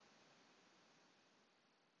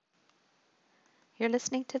You're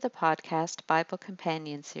listening to the podcast Bible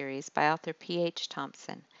Companion series by author P.H.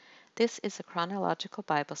 Thompson. This is a chronological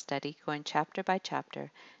Bible study going chapter by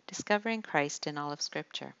chapter, discovering Christ in all of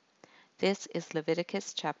Scripture. This is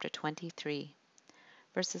Leviticus Chapter 23,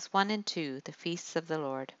 verses 1 and 2, the feasts of the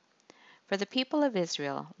Lord. For the people of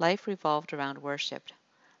Israel, life revolved around worship.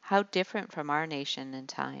 How different from our nation and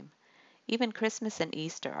time. Even Christmas and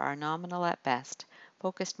Easter are nominal at best,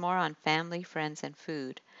 focused more on family, friends, and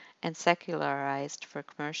food, and secularized for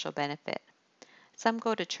commercial benefit. Some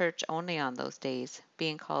go to church only on those days,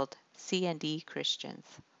 being called C&E Christians.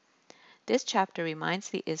 This chapter reminds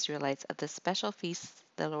the Israelites of the special feasts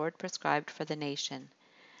the Lord prescribed for the nation.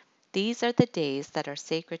 These are the days that are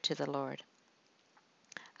sacred to the Lord.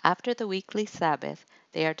 After the weekly Sabbath,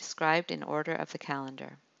 they are described in order of the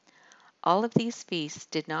calendar. All of these feasts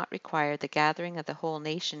did not require the gathering of the whole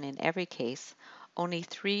nation in every case. Only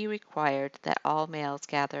 3 required that all males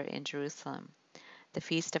gather in Jerusalem: the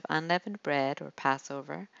Feast of Unleavened Bread, or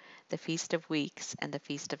Passover, the Feast of Weeks, and the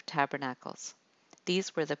Feast of Tabernacles.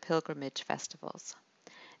 These were the pilgrimage festivals.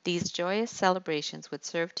 These joyous celebrations would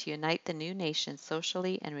serve to unite the new nation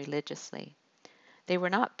socially and religiously. They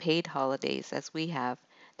were not paid holidays as we have.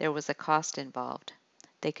 There was a cost involved.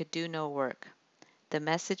 They could do no work. The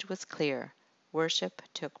message was clear. Worship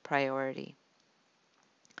took priority.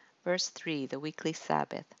 Verse 3, the weekly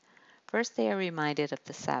Sabbath. First they are reminded of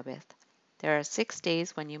the Sabbath. There are 6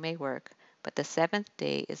 days when you may work, but the 7th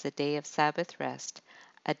day is a day of Sabbath rest,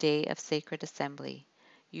 a day of sacred assembly.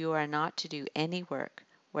 You are not to do any work.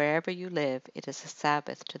 Wherever you live, it is a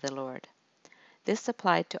Sabbath to the Lord. This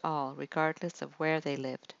applied to all, regardless of where they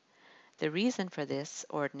lived. The reason for this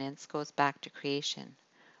ordinance goes back to creation.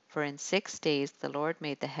 For in 6 days the Lord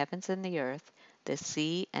made the heavens and the earth, the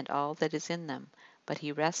sea, and all that is in them, but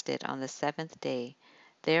he rested on the 7th day.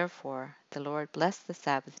 Therefore the Lord blessed the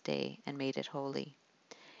Sabbath day and made it holy.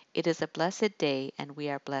 It is a blessed day, and we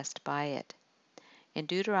are blessed by it. In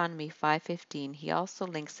Deuteronomy 5:15 he also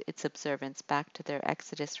links its observance back to their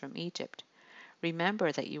exodus from Egypt.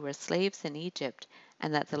 Remember that you were slaves in Egypt,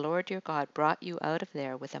 and that the Lord your God brought you out of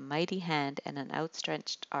there with a mighty hand and an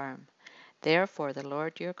outstretched arm. Therefore the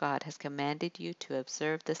Lord your God has commanded you to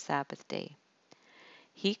observe the Sabbath day.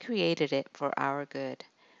 He created it for our good.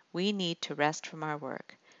 We need to rest from our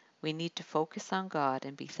work. We need to focus on God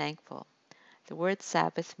and be thankful. The word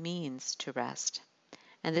Sabbath means to rest,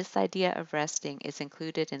 and this idea of resting is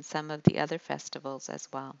included in some of the other festivals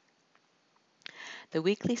as well. The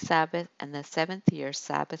weekly Sabbath and the 7th year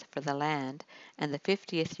Sabbath for the land, and the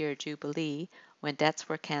 50th year Jubilee, when debts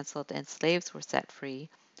were canceled and slaves were set free,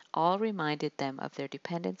 all reminded them of their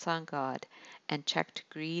dependence on God and checked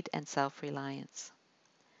greed and self-reliance.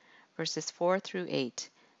 Verses 4 through 8,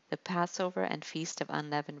 the Passover and Feast of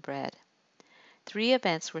Unleavened Bread. 3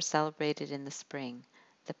 events were celebrated in the spring: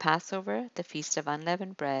 the Passover, the Feast of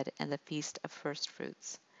Unleavened Bread, and the Feast of First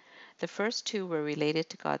Fruits. The first 2 were related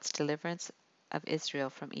to God's deliverance of Israel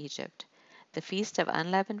from Egypt. The Feast of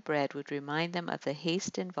Unleavened Bread would remind them of the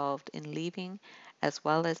haste involved in leaving, as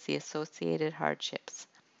well as the associated hardships.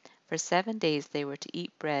 For 7 days they were to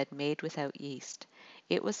eat bread made without yeast.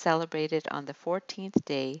 It was celebrated on the 14th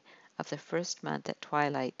day of the first month at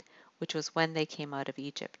twilight, which was when they came out of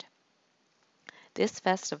Egypt. This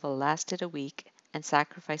festival lasted a week, and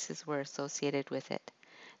sacrifices were associated with it.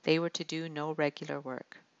 They were to do no regular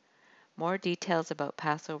work. More details about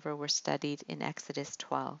Passover were studied in Exodus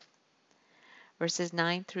 12. Verses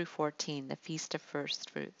 9 through 14, the Feast of First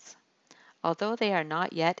Fruits. Although they are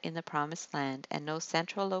not yet in the Promised Land and no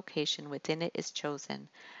central location within it is chosen,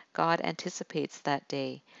 God anticipates that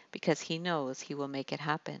day because he knows he will make it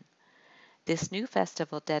happen. This new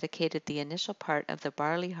festival dedicated the initial part of the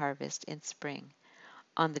barley harvest in spring.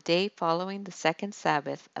 On the day following the second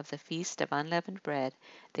Sabbath of the Feast of Unleavened Bread,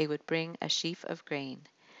 they would bring a sheaf of grain.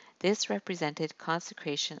 This represented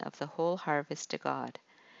consecration of the whole harvest to God.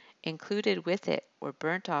 Included with it were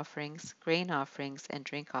burnt offerings, grain offerings, and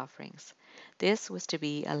drink offerings. This was to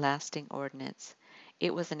be a lasting ordinance.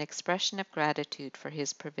 It was an expression of gratitude for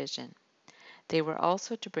his provision. They were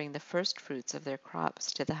also to bring the first fruits of their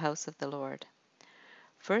crops to the house of the Lord.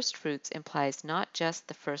 First fruits implies not just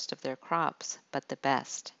the first of their crops, but the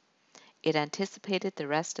best. It anticipated the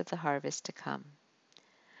rest of the harvest to come.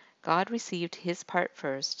 God received his part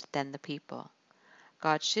first, then the people.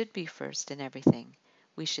 God should be first in everything.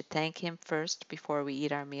 We should thank him first before we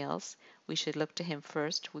eat our meals. We should look to him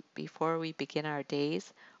first before we begin our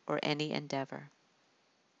days or any endeavor.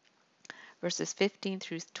 Verses 15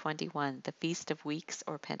 through 21, the Feast of Weeks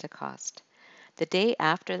or Pentecost. The day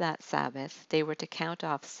after that Sabbath, they were to count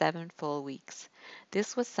off 7 full weeks.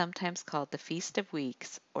 This was sometimes called the Feast of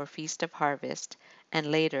Weeks or Feast of Harvest, and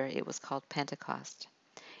later it was called Pentecost.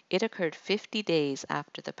 It occurred 50 days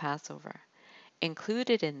after the Passover.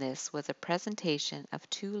 Included in this was a presentation of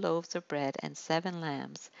 2 loaves of bread and 7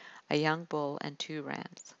 lambs, a young bull and 2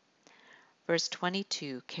 rams. Verse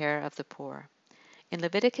 22, care of the poor. In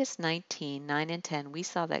Leviticus 19:9 and 10, we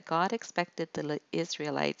saw that God expected the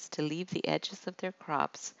Israelites to leave the edges of their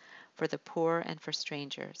crops for the poor and for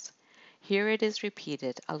strangers. Here it is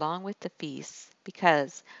repeated along with the feasts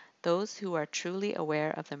because those who are truly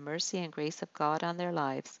aware of the mercy and grace of God on their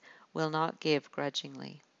lives will not give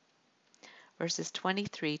grudgingly. Verses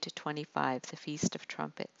 23 to 25, the Feast of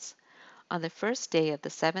Trumpets. On the first day of the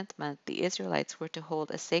 7th month, the Israelites were to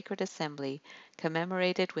hold a sacred assembly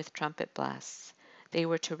commemorated with trumpet blasts. They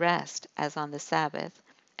were to rest, as on the Sabbath,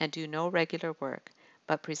 and do no regular work,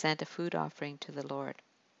 but present a food offering to the Lord.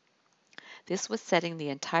 This was setting the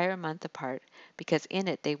entire month apart because in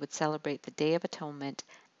it they would celebrate the Day of Atonement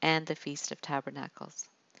and the Feast of Tabernacles.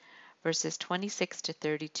 Verses 26 to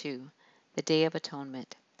 32, the Day of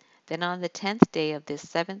Atonement. Then on the 10th day of this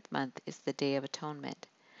 7th month is the Day of Atonement.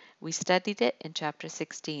 We studied it in chapter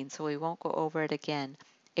 16, so we won't go over it again,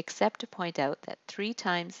 except to point out that 3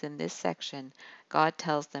 times in this section God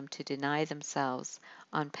tells them to deny themselves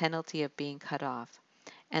on penalty of being cut off,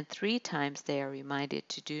 and 3 times they are reminded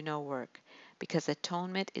to do no work, because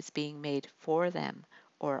atonement is being made for them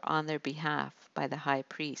or on their behalf by the high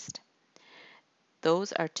priest.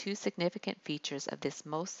 Those are 2 significant features of this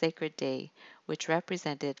most sacred day, which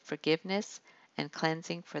represented forgiveness and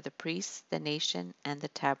cleansing for the priests, the nation, and the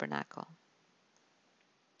tabernacle.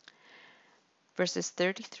 Verses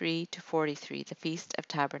 33 to 43, the Feast of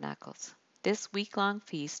Tabernacles. This week-long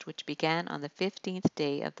feast, which began on the 15th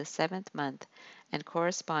day of the 7th month and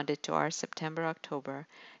corresponded to our September-October,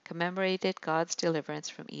 commemorated God's deliverance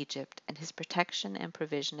from Egypt and his protection and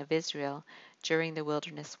provision of Israel during the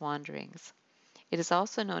wilderness wanderings. It is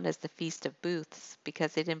also known as the Feast of Booths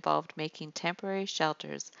because it involved making temporary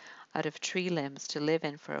shelters out of tree limbs to live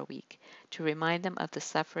in for a week, to remind them of the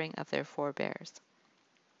suffering of their forebears.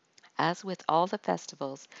 As with all the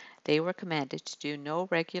festivals, they were commanded to do no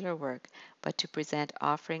regular work, but to present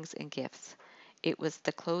offerings and gifts. It was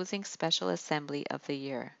the closing special assembly of the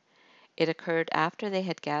year. It occurred after they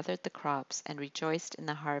had gathered the crops and rejoiced in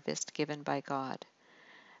the harvest given by God.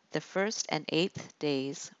 The 1st and 8th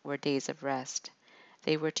days were days of rest.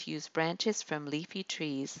 They were to use branches from leafy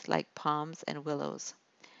trees like palms and willows.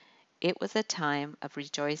 It was a time of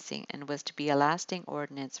rejoicing and was to be a lasting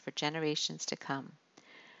ordinance for generations to come.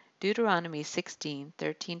 Deuteronomy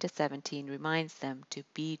 16:13-17 reminds them to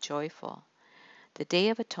be joyful. The Day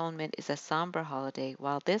of Atonement is a somber holiday,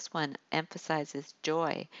 while this one emphasizes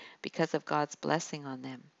joy because of God's blessing on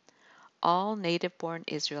them. All native-born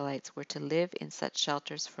Israelites were to live in such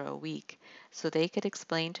shelters for a week, so they could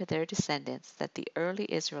explain to their descendants that the early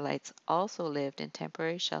Israelites also lived in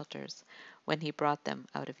temporary shelters when he brought them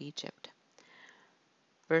out of Egypt.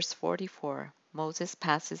 Verse 44, Moses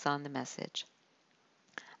passes on the message.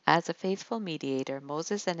 As a faithful mediator,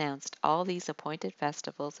 Moses announced all these appointed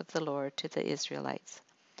festivals of the Lord to the Israelites.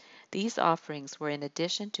 These offerings were in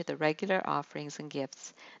addition to the regular offerings and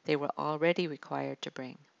gifts they were already required to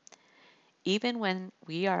bring. Even when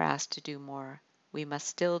we are asked to do more, we must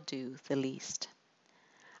still do the least.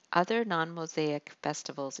 Other non-Mosaic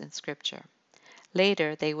festivals in Scripture.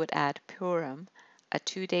 Later, they would add Purim, a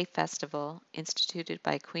 2-day festival instituted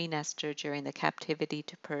by Queen Esther during the captivity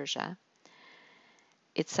to Persia.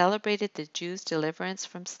 It celebrated the Jews' deliverance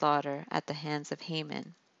from slaughter at the hands of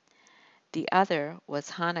Haman. The other was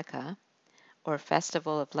Hanukkah, or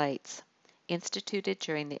Festival of Lights, instituted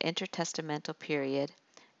during the intertestamental period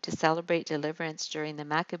to celebrate deliverance during the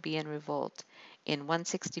Maccabean revolt in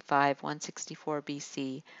 165-164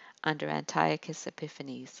 BC under Antiochus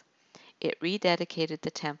Epiphanes. It rededicated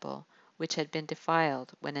the temple, which had been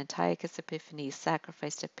defiled when Antiochus Epiphanes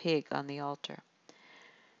sacrificed a pig on the altar.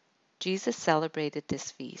 Jesus celebrated this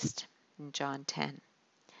feast in John 10.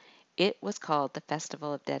 It was called the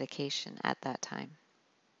Festival of Dedication at that time.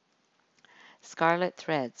 Scarlet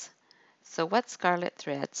Threads. So what scarlet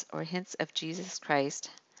threads or hints of Jesus Christ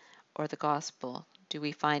or the gospel do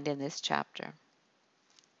we find in this chapter?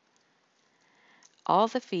 All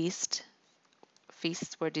the feasts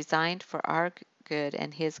were designed for our good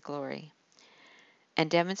and his glory, and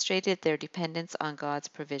demonstrated their dependence on God's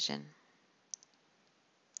provision.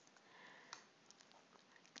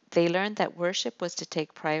 They learned that worship was to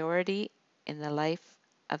take priority in the life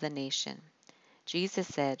of the nation. Jesus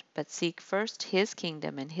said, "But seek first his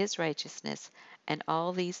kingdom and his righteousness, and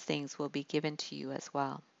all these things will be given to you as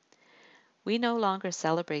well." We no longer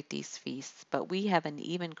celebrate these feasts, but we have an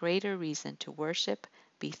even greater reason to worship,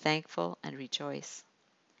 be thankful, and rejoice.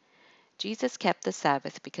 Jesus kept the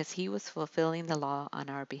Sabbath because he was fulfilling the law on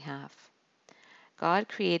our behalf. God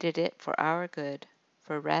created it for our good,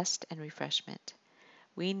 for rest and refreshment.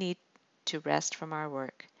 We need to rest from our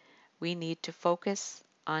work. We need to focus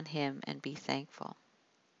on him and be thankful.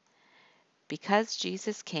 Because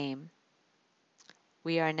Jesus came,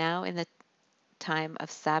 we are now in the time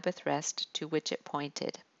of Sabbath rest to which it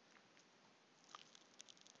pointed.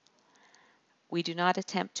 We do not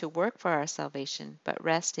attempt to work for our salvation, but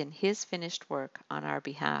rest in his finished work on our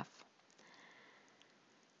behalf.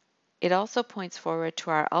 It also points forward to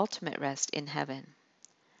our ultimate rest in heaven.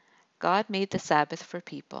 God made the Sabbath for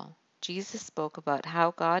people. Jesus spoke about how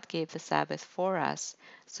God gave the Sabbath for us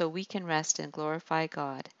so we can rest and glorify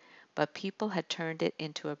God, but people had turned it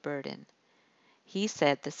into a burden. He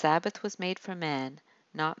said the Sabbath was made for man,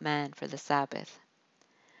 not man for the Sabbath.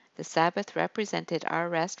 The Sabbath represented our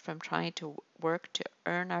rest from trying to work to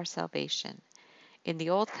earn our salvation. In the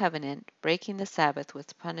Old Covenant, breaking the Sabbath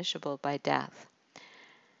was punishable by death.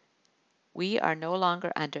 We are no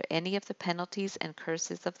longer under any of the penalties and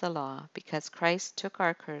curses of the law because Christ took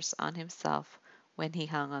our curse on himself when he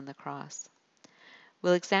hung on the cross.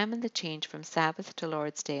 We'll examine the change from Sabbath to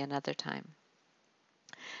Lord's Day another time.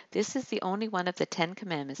 This is the only one of the Ten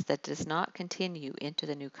Commandments that does not continue into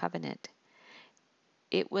the New Covenant.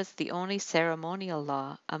 It was the only ceremonial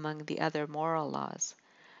law among the other moral laws.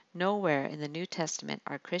 Nowhere in the New Testament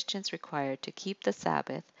are Christians required to keep the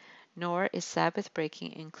Sabbath, nor is Sabbath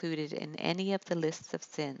breaking included in any of the lists of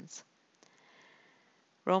sins.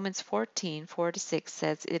 Romans 14:4-6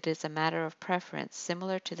 says it is a matter of preference,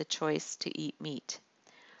 similar to the choice to eat meat.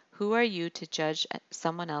 Who are you to judge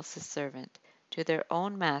someone else's servant? To their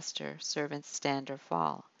own master servants stand or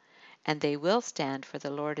fall, and they will stand, for the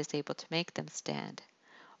Lord is able to make them stand.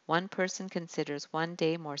 One person considers one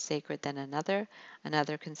day more sacred than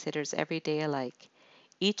another considers every day alike.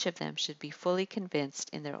 Each of them should be fully convinced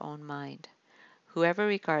in their own mind. Whoever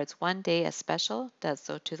regards one day as special does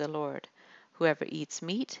so to the Lord. Whoever eats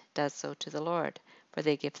meat does so to the Lord, for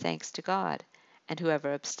they give thanks to God. And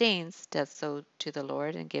whoever abstains does so to the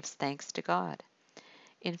Lord and gives thanks to God.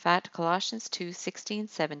 In fact, Colossians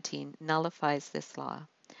 2:16-17 nullifies this law.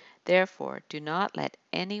 Therefore, do not let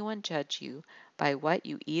anyone judge you by what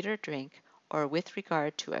you eat or drink, or with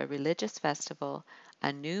regard to a religious festival,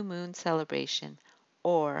 a new moon celebration,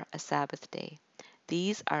 or a Sabbath day.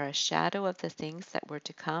 These are a shadow of the things that were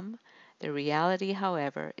to come. The reality,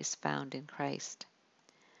 however, is found in Christ.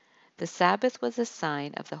 The Sabbath was a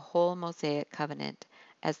sign of the whole Mosaic covenant,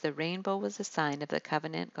 as the rainbow was a sign of the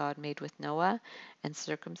covenant God made with Noah, and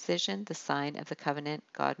circumcision the sign of the covenant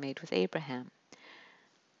God made with Abraham.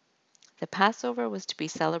 The Passover was to be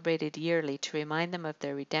celebrated yearly to remind them of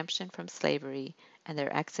their redemption from slavery and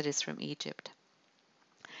their exodus from Egypt.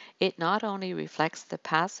 It not only reflects the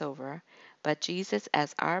Passover, but Jesus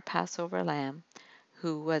as our Passover lamb,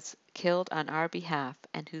 who was killed on our behalf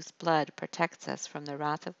and whose blood protects us from the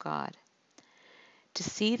wrath of God. To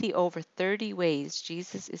see the over 30 ways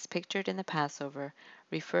Jesus is pictured in the Passover,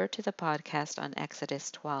 refer to the podcast on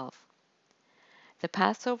Exodus 12. The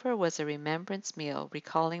Passover was a remembrance meal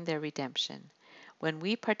recalling their redemption. When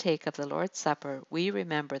we partake of the Lord's Supper, we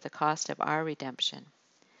remember the cost of our redemption.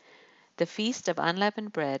 The Feast of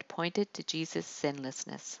Unleavened Bread pointed to Jesus'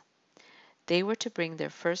 sinlessness. They were to bring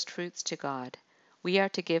their first fruits to God. We are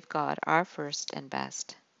to give God our first and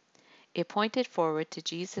best. It pointed forward to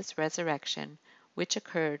Jesus' resurrection, which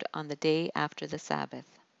occurred on the day after the Sabbath,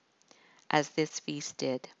 as this feast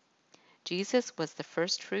did. Jesus was the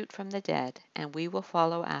first fruit from the dead, and we will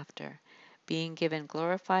follow after, being given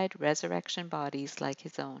glorified resurrection bodies like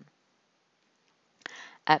his own.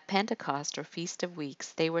 At Pentecost, or Feast of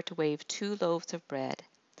Weeks, they were to wave 2 loaves of bread.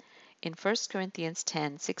 In 1 Corinthians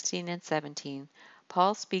 10:16-17,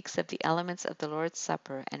 Paul speaks of the elements of the Lord's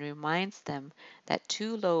Supper and reminds them that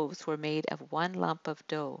 2 loaves were made of 1 lump of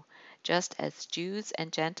dough, just as Jews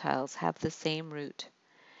and Gentiles have the same root.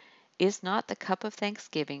 Is not the cup of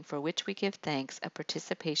thanksgiving for which we give thanks a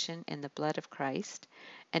participation in the blood of Christ?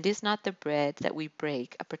 And is not the bread that we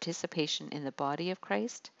break a participation in the body of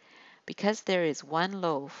Christ? Because there is 1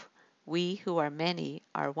 loaf, we who are many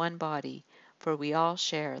are one body, for we all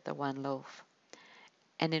share the 1 loaf.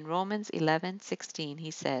 And in Romans 11:16 he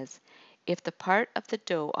says, "If the part of the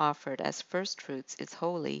dough offered as firstfruits is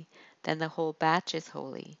holy, then the whole batch is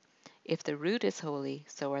holy. If the root is holy,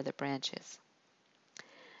 so are the branches."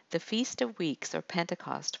 The Feast of Weeks, or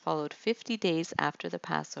Pentecost, followed 50 days after the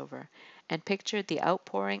Passover and pictured the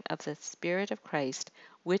outpouring of the Spirit of Christ,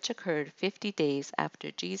 which occurred 50 days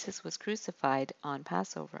after Jesus was crucified on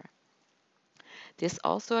Passover. This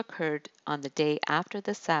also occurred on the day after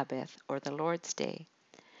the Sabbath, or the Lord's Day.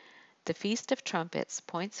 The Feast of Trumpets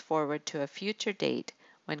points forward to a future date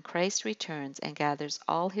when Christ returns and gathers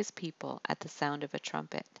all his people at the sound of a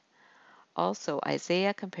trumpet. Also,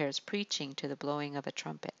 Isaiah compares preaching to the blowing of a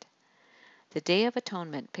trumpet. The Day of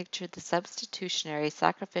Atonement pictured the substitutionary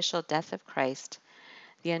sacrificial death of Christ.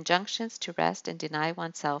 The injunctions to rest and deny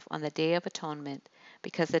oneself on the Day of Atonement,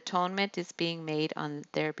 because atonement is being made on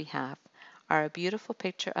their behalf, are a beautiful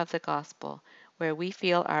picture of the gospel, where we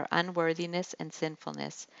feel our unworthiness and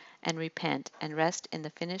sinfulness, and repent and rest in the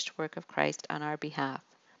finished work of Christ on our behalf.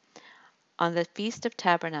 On the Feast of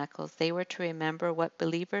Tabernacles, they were to remember what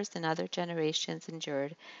believers in other generations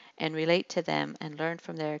endured and relate to them and learn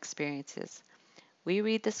from their experiences. We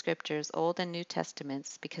read the Scriptures, Old and New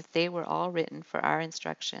Testaments, because they were all written for our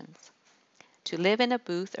instructions. To live in a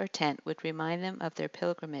booth or tent would remind them of their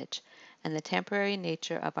pilgrimage and the temporary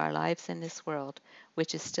nature of our lives in this world,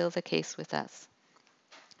 which is still the case with us.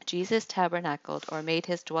 Jesus tabernacled or made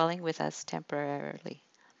his dwelling with us temporarily.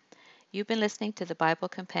 You've been listening to the Bible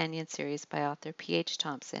Companion series by author P.H.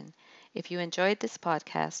 Thompson. If you enjoyed this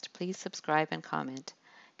podcast, please subscribe and comment.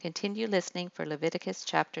 Continue listening for Leviticus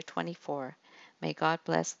Chapter 24. May God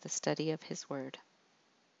bless the study of his word.